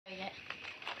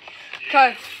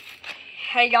Okay.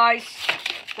 Hey guys,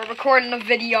 we're recording a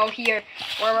video here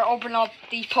where we're opening up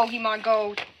the Pokemon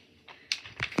Go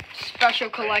special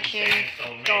collection,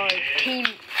 the team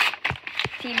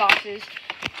boxes.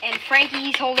 And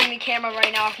Frankie's holding the camera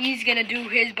right now. He's gonna do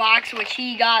his box, which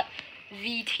he got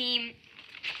the Team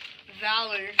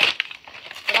Valor,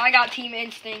 but I got Team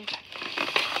Instinct.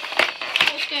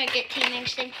 I was gonna get Team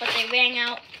Instinct, but they ran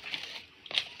out.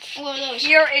 What are those?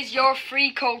 Here is your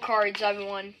free code cards,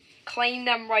 everyone. Claim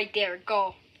them right there.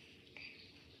 Go.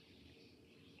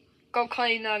 Go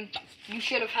claim them. You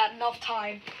should have had enough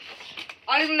time.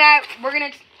 Other than that, we're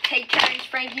going to take turns.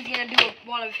 Frankie's going to do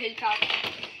one of his packs.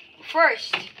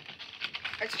 First,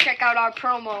 let's check out our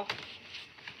promo.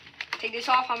 Take this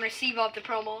off. I'm going to sieve up the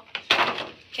promo.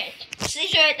 Okay. See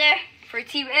right there? For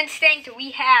Team Instinct,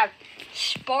 we have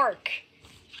Spark.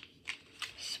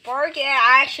 Spark, yeah,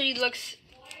 actually looks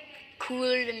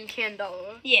cooler than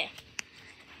Candela. Yeah.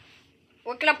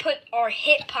 We're going to put our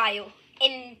hit pile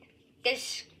in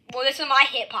this. Well, this is my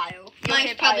hit pile.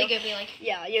 Mine's probably going to be like...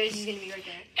 Yeah, yours is going to be right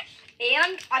there.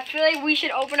 And I feel like we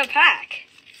should open a pack.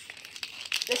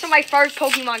 This is my first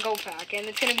Pokemon Go pack, and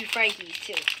it's going to be Frankie's,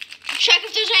 too. Check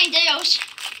if there's any Deos.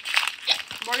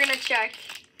 We're going to check,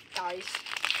 guys.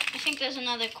 I think there's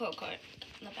another quote card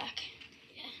in the back.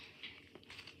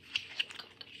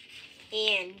 Yeah.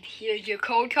 And here's your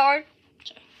code card.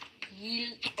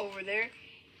 Sorry. Over there.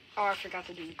 Oh, I forgot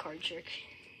to do the card trick.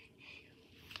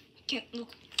 Look.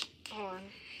 Hold on.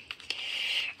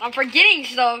 I'm forgetting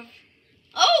stuff.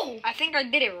 Oh! I think I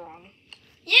did it wrong.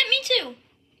 Yeah, me too.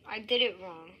 I did it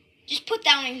wrong. Just put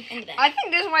that one in the back. I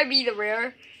think this might be the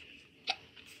rare.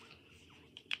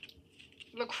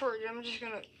 Look for it. I'm just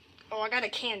gonna... Oh, I got a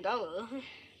Candela.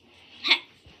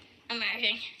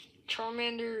 American.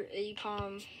 Charmander,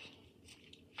 Apom.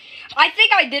 I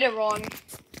think I did it wrong.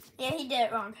 Yeah, he did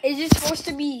it wrong. Is it supposed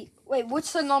to be... Wait,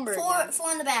 what's the number?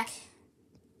 Four in the back.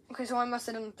 Okay, so I must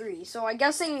have done 3. So I'm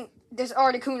guessing this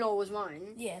Articuno was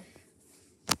mine. Yeah.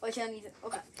 Which I need to...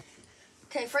 Okay.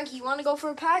 Okay, Frankie, you want to go for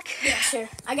a pack? Yeah, sure.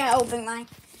 I gotta open mine.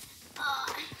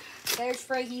 There's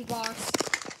Frankie's box.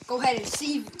 Go ahead and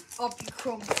sieve up your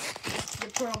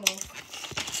promo.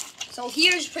 So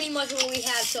here's pretty much what we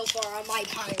have so far on my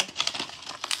pile.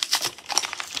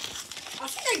 I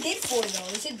think I did 4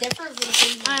 though. Is it different for the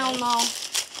Pokemon? I don't know.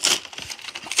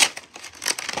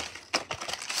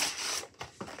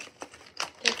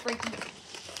 Here's Frankie.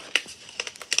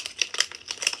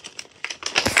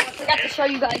 I forgot to show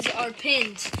you guys our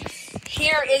pins.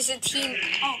 Here is a Team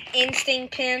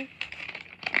Instinct pin.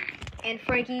 And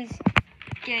Frankie's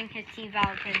getting his Team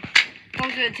Valor pin.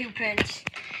 Those are the 2 pins.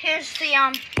 Here's the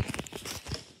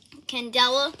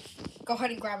Candela. Go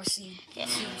ahead and grab a sleeve. Yeah.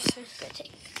 Sleeves.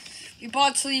 We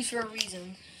bought sleeves for a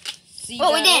reason.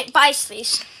 Well, we didn't buy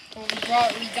sleeves. Well,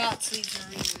 we got sleeves for a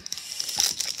reason.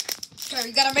 Okay,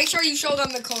 you gotta make sure you show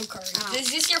them the code card. Is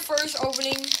this your first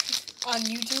opening on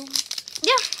YouTube?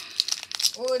 Yeah.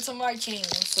 Well, it's on my channel,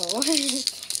 so.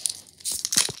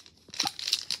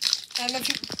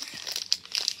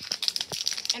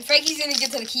 And Frankie's gonna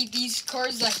get to keep these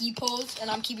cards that he pulls, and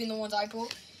I'm keeping the ones I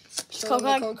pull. Show him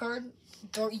the code card.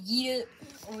 Don't yeet it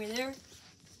over there.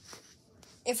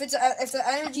 If the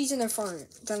energy's in the front,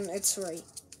 then it's right.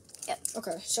 Yep.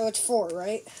 Okay, so it's 4,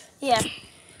 right? Yeah.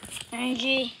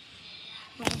 Energy.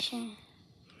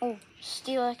 Oh,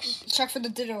 Steelix. Check for the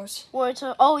Dittos.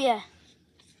 Water. Oh yeah.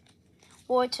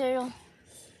 Water.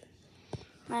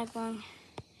 Magmar.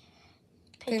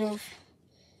 Pidove.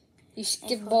 You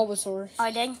skipped Bulbasaur. I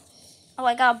did. Oh,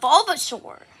 I got a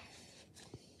Bulbasaur.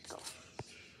 Go.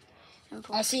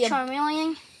 I see a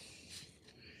Charmeleon.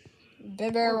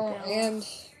 Bibarel and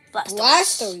Blastoise.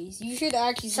 Blastoise. You should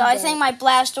actually see So I think my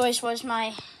Blastoise was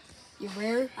my... Your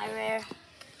rare? My rare.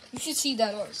 You should see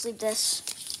that up. Sleeve this.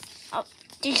 Oh,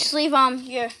 did you sleeve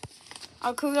your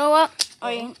Arcudo up?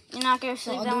 Or you're not going to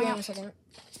sleeve that one I'll do it in up? a second.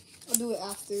 I'll do it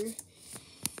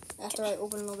after I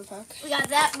open another pack. We got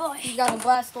that boy. You got a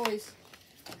Blastoise.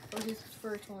 For his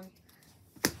first one.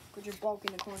 Put your bulk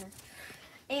in the corner.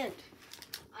 And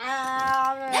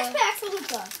Next pack for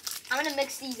Luca. I'm gonna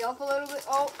mix these up a little bit.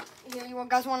 Oh, here you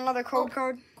guys want another code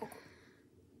card?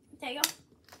 There you go.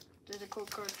 There's a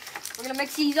code card. We're gonna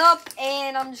mix these up,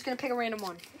 and I'm just gonna pick a random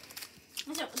one.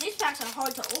 So, these packs are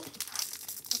hard to open.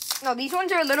 No, these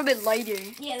ones are a little bit lighter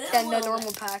than the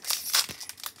normal packs.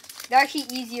 They're actually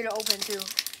easier to open too.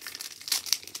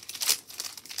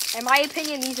 In my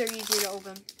opinion, these are easier to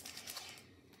open.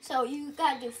 So you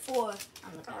gotta do 4 on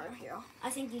the card. Alright, yeah. I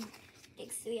think you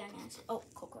take 3 on answer. Oh,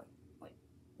 code card. Wait,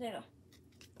 there you go.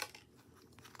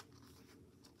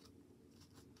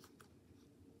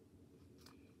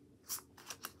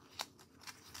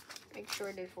 Make sure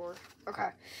I did 4. Okay.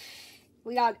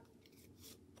 We got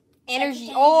energy.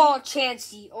 Chansey. Oh,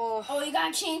 Chansey. Oh. Oh, you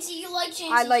got Chansey. You like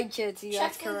Chansey. I like Chansey. Check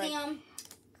That's for correct.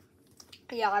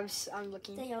 the Yeah, I'm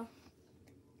looking. There you go.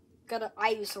 Got an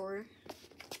Ivysaur.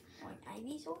 Oh, an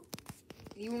Ivysaur?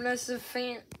 Eunice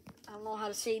fan. I don't know how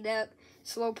to say that.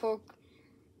 Slowpoke.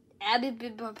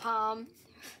 Abibibapom.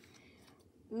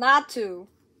 Natu.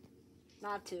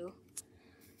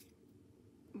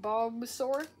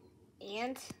 Bulbasaur.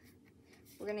 And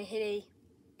we're gonna hit a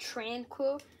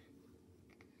Tranquil.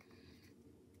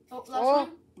 Oh, last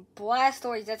one?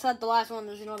 Blastoise. That's not the last one.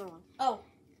 There's another one. Oh.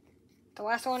 The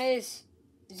last one is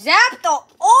Zapdos.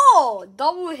 Oh,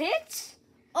 double hits?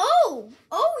 Oh,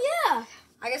 yeah.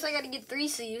 I guess I got to get 3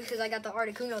 sleeves because I got the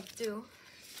Articuno too.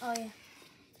 Oh, yeah.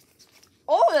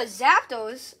 Oh, the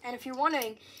Zapdos. And if you're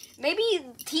wondering, maybe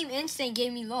Team Instinct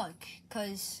gave me luck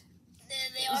because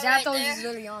Zapdos is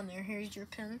literally on there. Here's your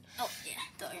pin. Oh, yeah.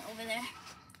 They're over there.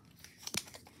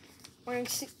 We're gonna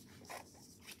see.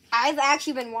 I've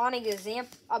actually been wanting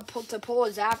to pull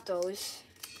a Zapdos.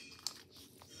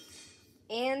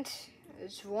 And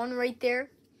there's one right there.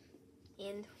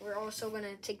 And we're also going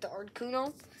to take the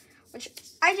Articuno. Which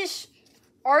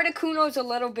Articuno's a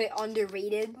little bit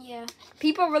underrated. Yeah.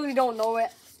 People really don't know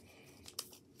it.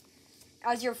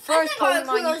 As your first Pokemon.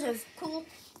 Articunos are cool.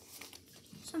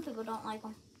 Some people don't like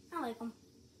them. I like them.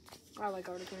 I like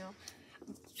Articuno.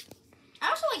 I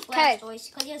also like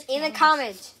Blastoise. Cause he has In the cannons.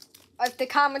 comments, if the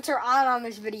comments are on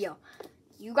this video,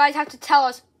 you guys have to tell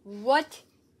us what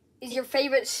is your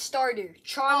favorite starter.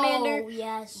 Charmander, Oh,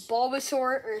 yes.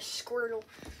 Bulbasaur, or Squirtle.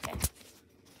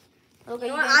 Okay,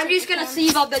 You know what? I'm just going to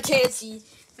sleeve up the Chansey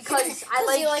because I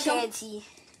like Chansey.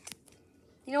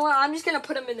 You know what? I'm just going to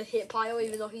put him in the hit pile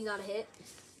even though he's not a hit.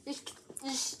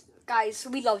 Just guys,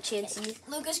 we love Chansey.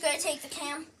 Luca's going to take the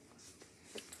cam.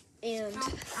 And I'm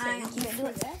thank you gonna do for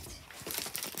it. that.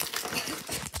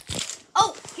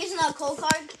 Oh, here's another cold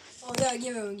card. Oh, yeah,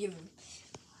 give him.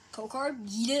 Cold card,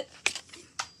 eat it.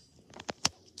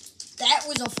 That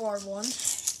was a far one.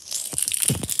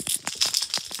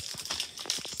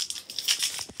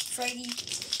 Freddy.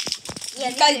 Yeah,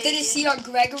 you guys didn't see our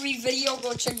Gregory video?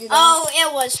 Go check it out. Oh,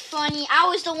 it was funny. I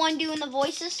was the one doing the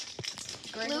voices.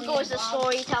 Gregory Luca was the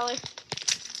storyteller.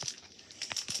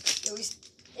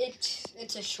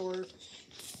 It's a short.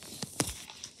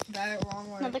 Got it wrong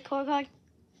one. Another cold card.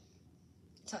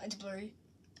 It's blurry.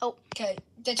 Oh. Okay,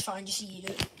 that's fine. Just eat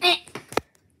it.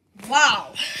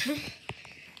 Wow.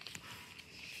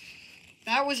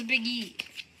 That was a big eat.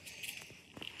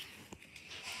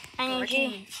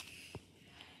 Energy.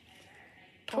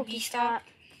 Pokestop.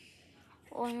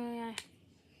 Oh, yeah.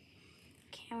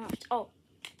 Cameras. Oh.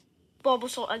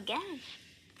 Bulbasaur again.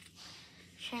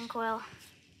 Tranquil.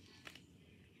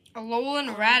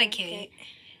 Alolan Eradicate.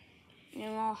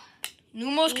 Numel.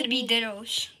 Numos could be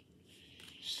Dittos.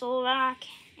 Solak.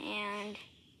 And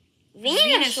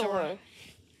Venusaur.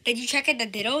 Did you check out the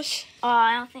Dittos? Oh,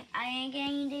 I ain't getting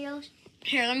any deals.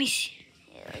 Here, let me see.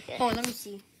 Yeah, like that. Hold on, let me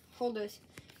see. Hold this.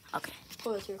 Okay.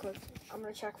 Hold this real quick. I'm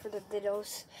gonna check for the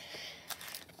Dittos.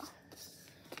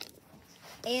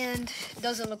 And it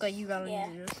doesn't look like you got any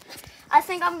Dittos. I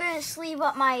think I'm gonna sleeve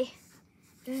up my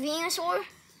Venusaur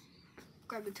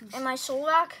Grab the 2 and my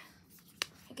Solak.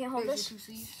 I can't hold There's this. the 2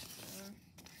 sleeves.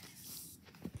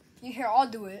 Here, I'll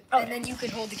do it, Okay. and then you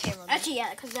can hold the camera. Actually, yeah,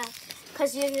 because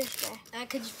you're just there. I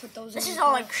could just put those. This in is the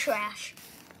all car. like trash.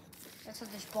 That's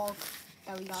what this bulk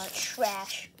that we got.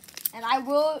 Trash. And I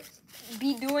will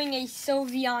be doing a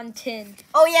Sylveon tin.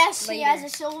 Oh yes, he Later. has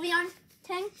a Sylveon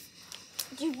thing.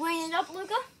 Did you bring it up,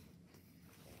 Luca?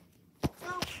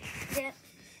 No. Yeah.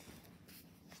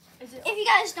 Is it? If you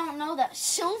guys don't know that,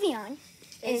 Sylveon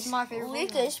It's is my favorite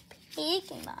Luca's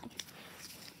Pokemon.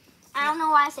 I don't know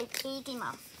why I say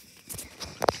Pokemon.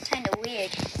 Kind of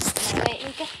weird. Am I right,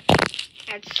 Luca?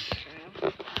 That's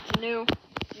new.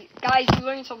 Guys, you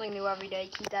learn something new every day.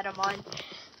 Keep that in mind.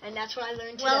 And that's what I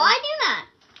learned today. Well, I do not.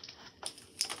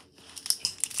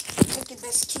 Take your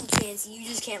best 2 Chansey. You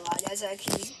just can't lie. That's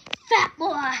actually. Fat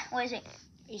boy. What is it?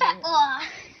 Fat boy.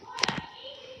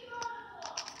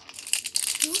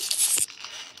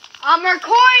 I'm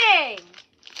recording!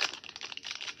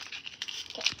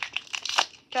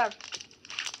 Okay.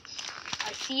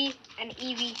 I see an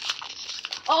Eevee.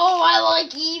 Oh, I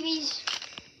like Eevees.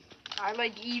 I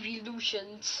like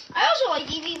Eeveelutions. I also like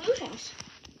Eeveelutions.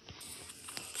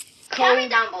 Comment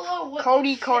down below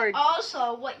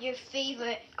what your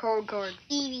favorite Code card.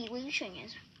 Eeveelution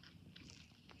is.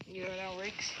 You know that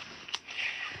works.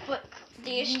 But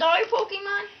the starter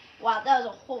Pokemon? Wow, that was a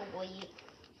horrible eat.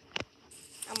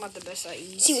 I'm not the best at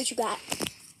Eevee. See what you got.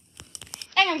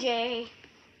 Energy.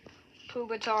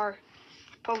 Pupitar.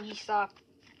 Pokestop,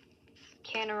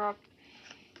 Cannerup,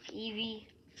 Eevee,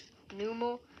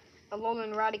 Numel,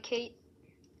 Alolan Raticate,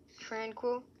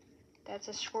 Tranquil. That's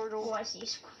a Squirtle. Oh, I see.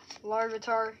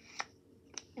 Larvitar.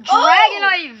 Oh!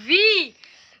 Dragonite V!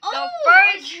 Oh,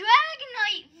 first- a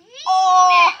Dragonite VMAX.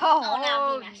 Oh! Oh,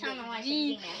 not VMAX. I don't know why I said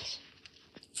VMAX.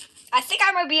 I think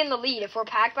I might be in the lead. If we're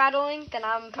pack battling, then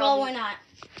I'm Well, probably... we're not.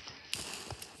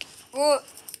 Well,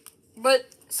 but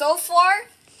so far,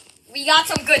 we got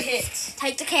some good hits.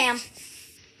 Take the cam.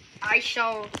 I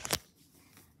shall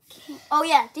Oh,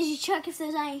 yeah. Did you check if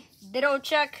there's any? ditto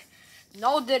check.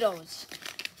 No dittos.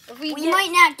 If We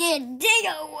might not get a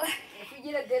ditto. If we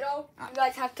get a ditto, you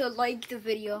guys have to like the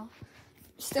video.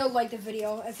 Still like the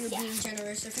video if you're being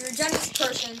generous. If you're a generous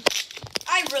person,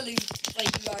 I really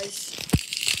like you guys.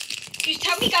 Just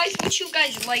tell me, guys, what you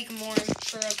guys like more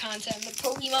for content. The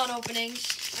Pokemon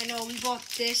openings. I know we bought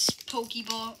this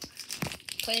Pokeball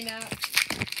playmat.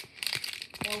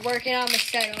 We're working on the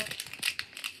setup.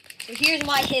 So here's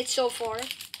my hits so far.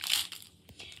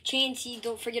 Chansey,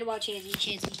 don't forget about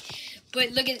Chansey.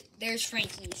 But look at, there's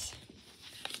Frankie's.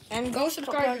 And go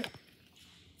subscribe to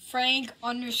Frank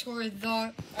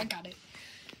 _ I got it.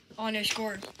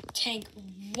 _ tank.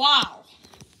 Wow.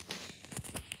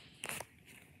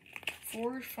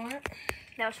 4, 5.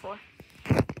 That was 4.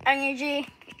 Energy.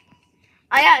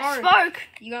 I got Spark.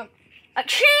 You got A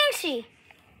Chansey.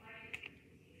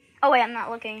 Oh, wait, I'm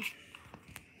not looking.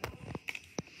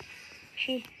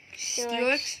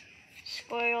 Steelix.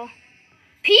 Squirtle.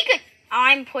 Pikachu.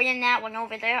 I'm putting that one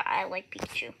over there. I like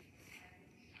Pikachu.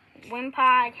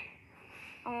 Wimpod.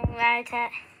 Oh, Rattata.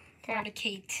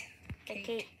 Raticate.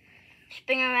 Kate.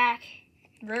 Spinarak.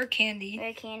 Rare Candy.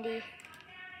 Rare Candy.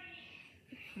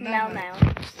 Melmetal.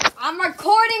 Melmetal. I'm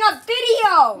recording a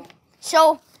video.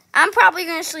 So, I'm probably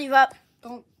going to sleeve up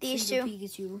Don't these see two. the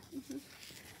Pikachu.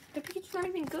 The Pikachu's not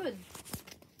even good.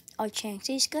 Oh,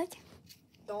 Chansey's good?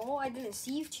 No, I didn't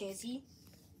see Chansey.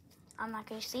 I'm not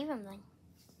going to sleeve him then.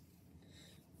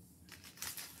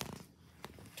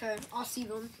 Okay, I'll see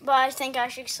them. But I think I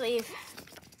should sleeve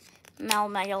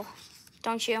Melmetal.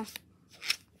 Don't you?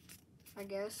 I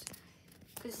guess.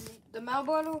 Because the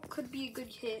Melmetal could be a good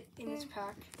hit in this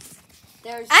pack.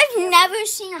 There's I've never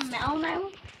seen a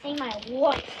Melmetal in my life.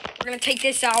 We're going to take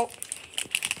this out.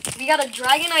 We got a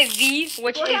Dragonite V,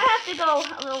 which We're is... going to have to go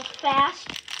a little fast.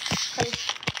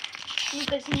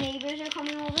 Because neighbors are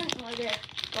coming over. And we're going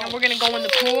to And we're going to go in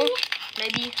the pool.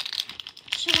 Maybe.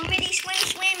 Swimmity,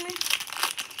 swim.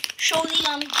 Show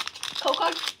the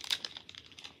Coco.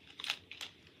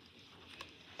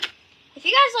 If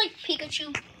you guys like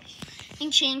Pikachu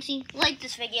and Chansey, like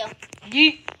this video.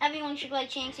 Yeet. Everyone should like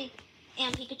Chansey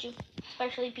and Pikachu.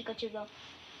 Especially Pikachu though.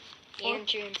 And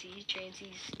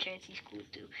Chansey's cool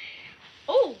too.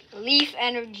 Oh! Leaf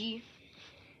Energy,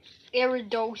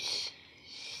 Gyarados,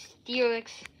 Steelix,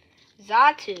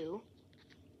 Xatu,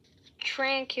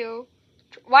 Tranquil.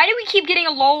 Why do we keep getting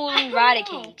a Alolan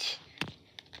Raticate?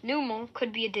 Numel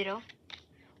could be a Ditto.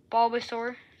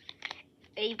 Bulbasaur,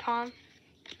 Apom,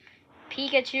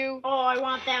 Pikachu, Oh, I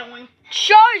want that one.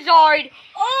 Charizard.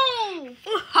 Oh!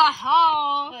 Ha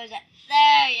ha! What is that?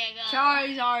 There you go.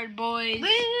 Charizard, boys.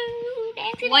 Woo!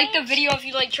 Dancing Like the dance. video if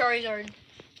you like Charizard.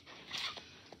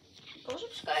 Go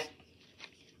subscribe.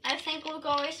 I think we'll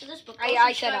go race to this book.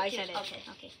 I said it.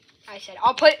 Okay. I said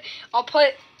I'll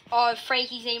put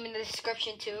Frankie's name in the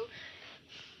description too.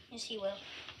 Yes, he will.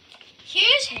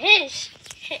 Here's his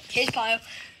pile.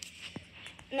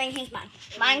 And then here's mine.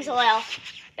 Mine's a little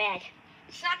bad.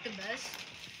 It's not the best.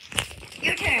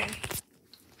 Your turn.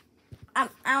 I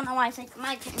don't know why I said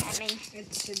my turn. I mean,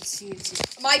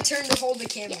 It's my turn to hold the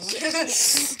camera.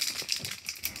 Yes.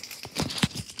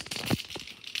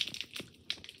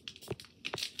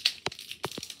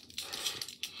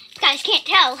 Guys can't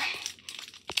tell.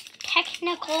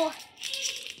 Technical.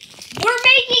 We're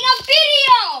making a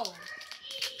video.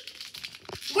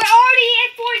 We're already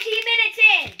at 14 minutes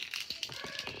in.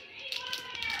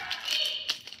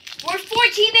 We're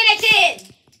 14 minutes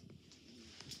in.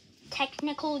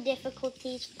 Technical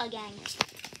difficulties again.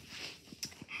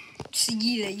 Just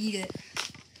eat it.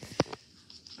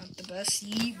 Not the best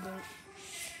eat, but...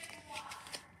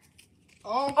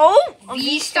 Oh,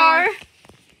 V-Star.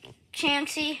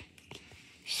 Chansey,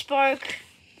 Spark,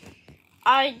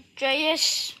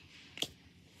 Arceus,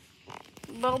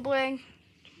 Bulblin,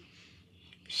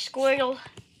 Squirtle,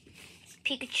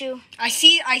 Pikachu, I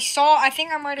think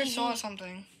I might have saw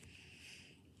something.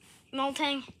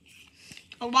 Molten.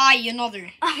 Hawaii,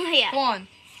 another. Oh yeah. Go on.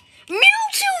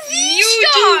 Mewtwo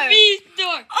V-Star.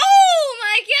 V-Star. Oh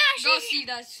my gosh. Go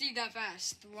see that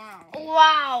fast. Wow.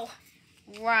 Wow.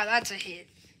 Wow, that's a hit.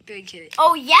 Big hit.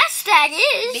 Oh, yes, that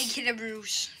is. Big hit of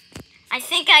Bruce. I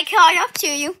think I caught up to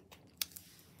you.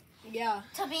 Yeah.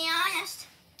 To be honest.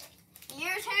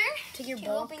 Your turn. Take your to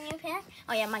bulk. open your pack.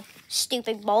 Oh, yeah, my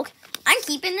stupid bulk. I'm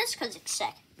keeping this because it's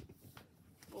sick.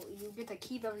 Well, you get to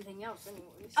keep everything else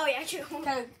anyways. Oh, yeah, true.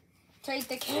 Take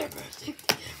the camera.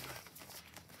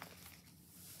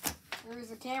 There's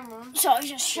the camera. So I was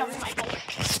just shoving my bulk.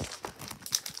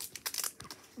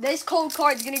 This cold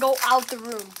card's gonna go out the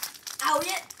room. Out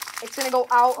it? It's gonna go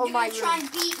out of my room. You're gonna try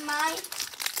and beat my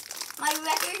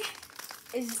record?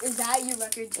 Is that your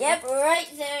record? Yep, right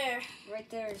there. Right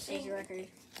there is your record.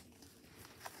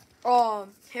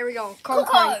 Here we go. Cool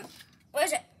card.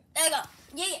 Where's it? There you go.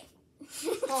 Yeah.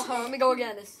 Let me go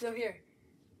again. It's still here.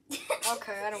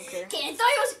 Okay, I don't care. Okay, I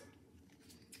thought it was...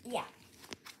 Yeah.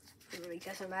 It really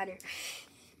doesn't matter.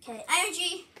 Okay,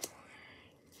 energy.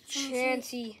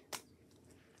 Chansey.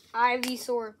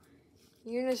 Ivysaur.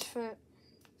 Unisfit.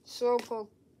 Slowpoke.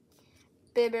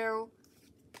 Bibarel.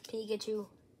 Pikachu.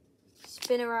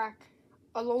 Spinarak.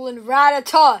 Alolan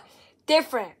Rattata.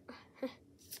 Different.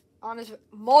 Honest.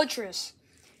 Moltres.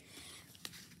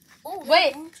 Oh,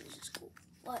 wait. Is cool.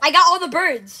 What? I got all the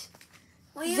birds.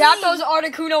 What do you Zapdos,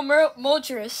 mean? Articuno,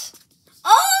 Moltres.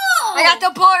 Oh! I got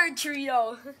the bird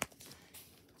trio.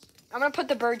 I'm gonna put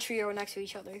the bird trio next to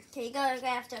each other. Okay, you guys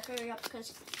have to hurry up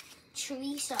because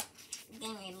trees up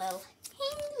getting low.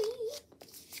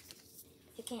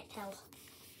 You can't tell.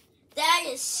 That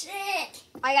is sick.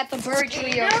 I got the bird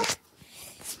trio.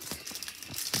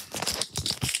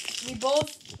 We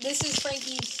both. This is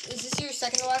Frankie's. Is this your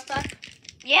second to last pack?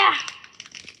 Yeah.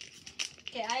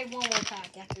 Okay, I have one more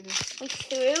pack after this. We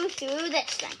through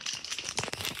this thing.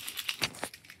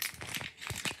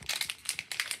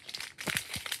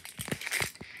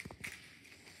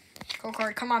 Go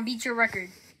card, come on, beat your record.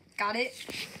 Got it?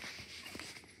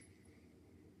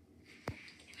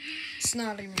 It's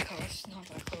not even close. It's not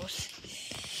that close.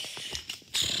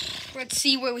 Let's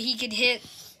see what he could hit.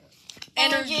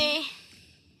 Energy.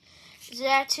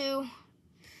 Zatu.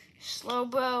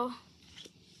 Slowbro.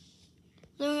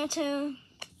 Lunatone.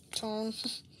 Tom.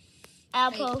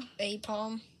 Apple.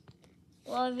 Apom.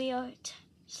 Laviart.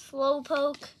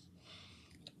 Slowpoke.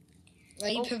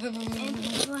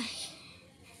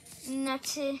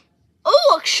 Nutty. Oh,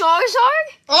 look, Charizard.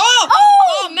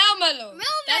 Oh, Melmetal.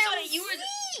 That's what you were.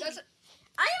 That's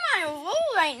I'm on a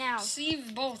roll right now.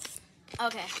 Sleeve both.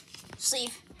 Okay.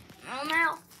 Sleeve.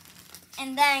 Melmetal.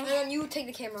 And then you take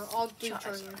the camera. I'll do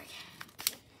Charizard.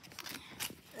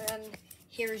 And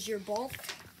here's your bulk.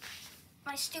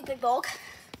 My stupid bulk.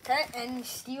 Okay, and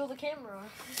steal the camera.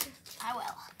 I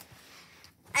will.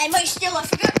 I might steal a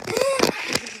figure.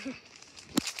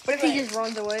 What if he just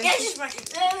runs away? Yeah, just run.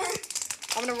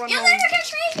 I'm gonna run You'll home. never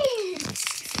catch me.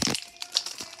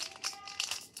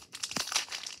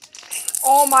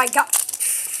 Oh my god.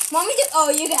 Mommy did. Oh,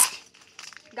 you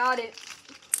Got it.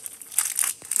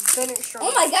 Finish strong.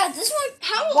 Oh my god, this one.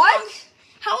 How What? long?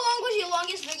 How long was your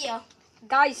longest video?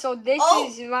 Guys, so this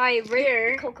is my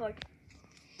rare. Cold card.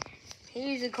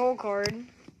 Here's a cold card.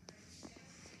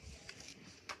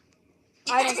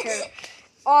 I don't care.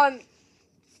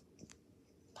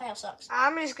 Pile sucks.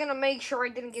 I'm just gonna make sure I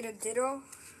didn't get a Ditto.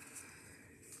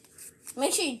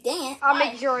 Make sure you dang it. I'll Why?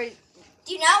 make sure I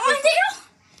Do you not want a deal?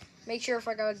 make sure if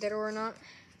I got a Ditto or not.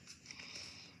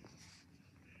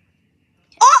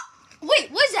 Oh! Wait,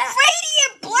 what's that?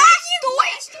 Radiant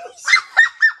Blastoise!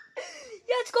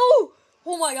 Let's go!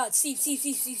 Oh my god, Steve.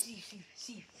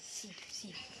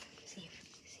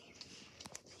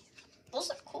 Those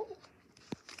are cool.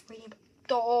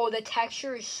 Oh, the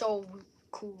texture is so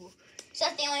cool. Is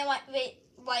that the only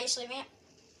why you're sleeping it?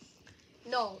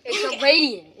 No, it's a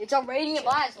radiant. It's a radiant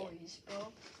Blastoise,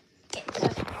 bro. Okay.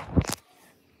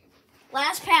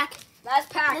 Last pack. Last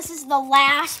pack. This is the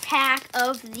last pack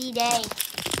of the day.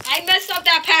 I messed up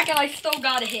that pack and I still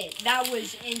got a hit. That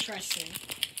was interesting.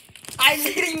 I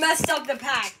literally messed up the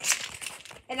pack.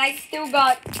 And I still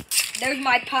got... There's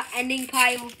my ending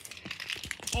pile.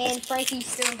 And Frankie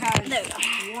still has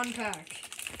one pack.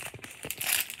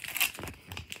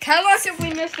 Tell us if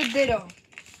we missed a Ditto.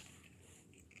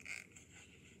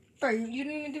 Bro, you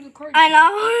didn't even do the card. I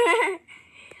know.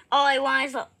 All I want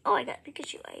is I got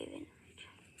Pikachu. I even.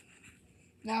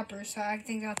 Lapras, I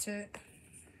think that's it.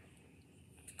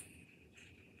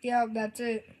 Yeah, that's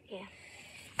it. Yeah.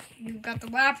 You got the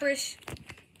Lapras.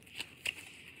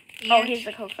 Oh, here's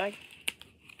the code card.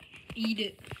 Eat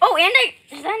it. Oh, and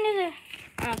is that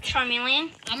another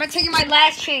Charmeleon? I'm gonna take my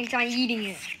last chance on eating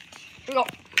it. Here we go.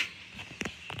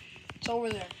 It's over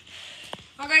there.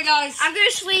 Okay, guys. I'm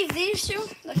gonna sleeve these two.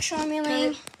 The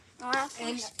Charmeleon.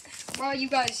 And while you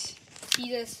guys see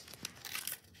this,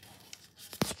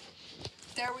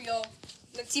 There we go.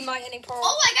 Let's see my ending part.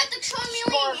 Oh, I got the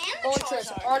Charmeleon and the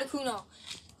Charizard. Articuno,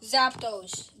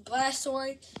 Zapdos,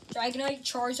 Blastoise, Dragonite,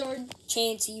 Charizard,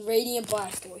 Chansey, Radiant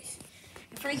Blastoise.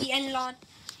 And Frankie ended on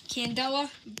Candela,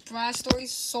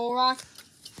 Blastoise, Solrock,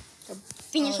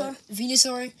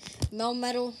 Venusaur,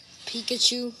 Melmetal,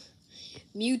 Pikachu,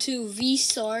 Mewtwo,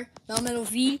 V-Star, Melmetal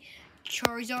V,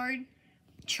 Charizard,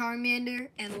 Charmander,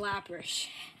 and Lapras.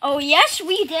 Oh, yes,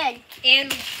 we did.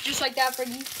 And just like that,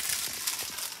 Frankie,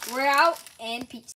 we're out, and peace.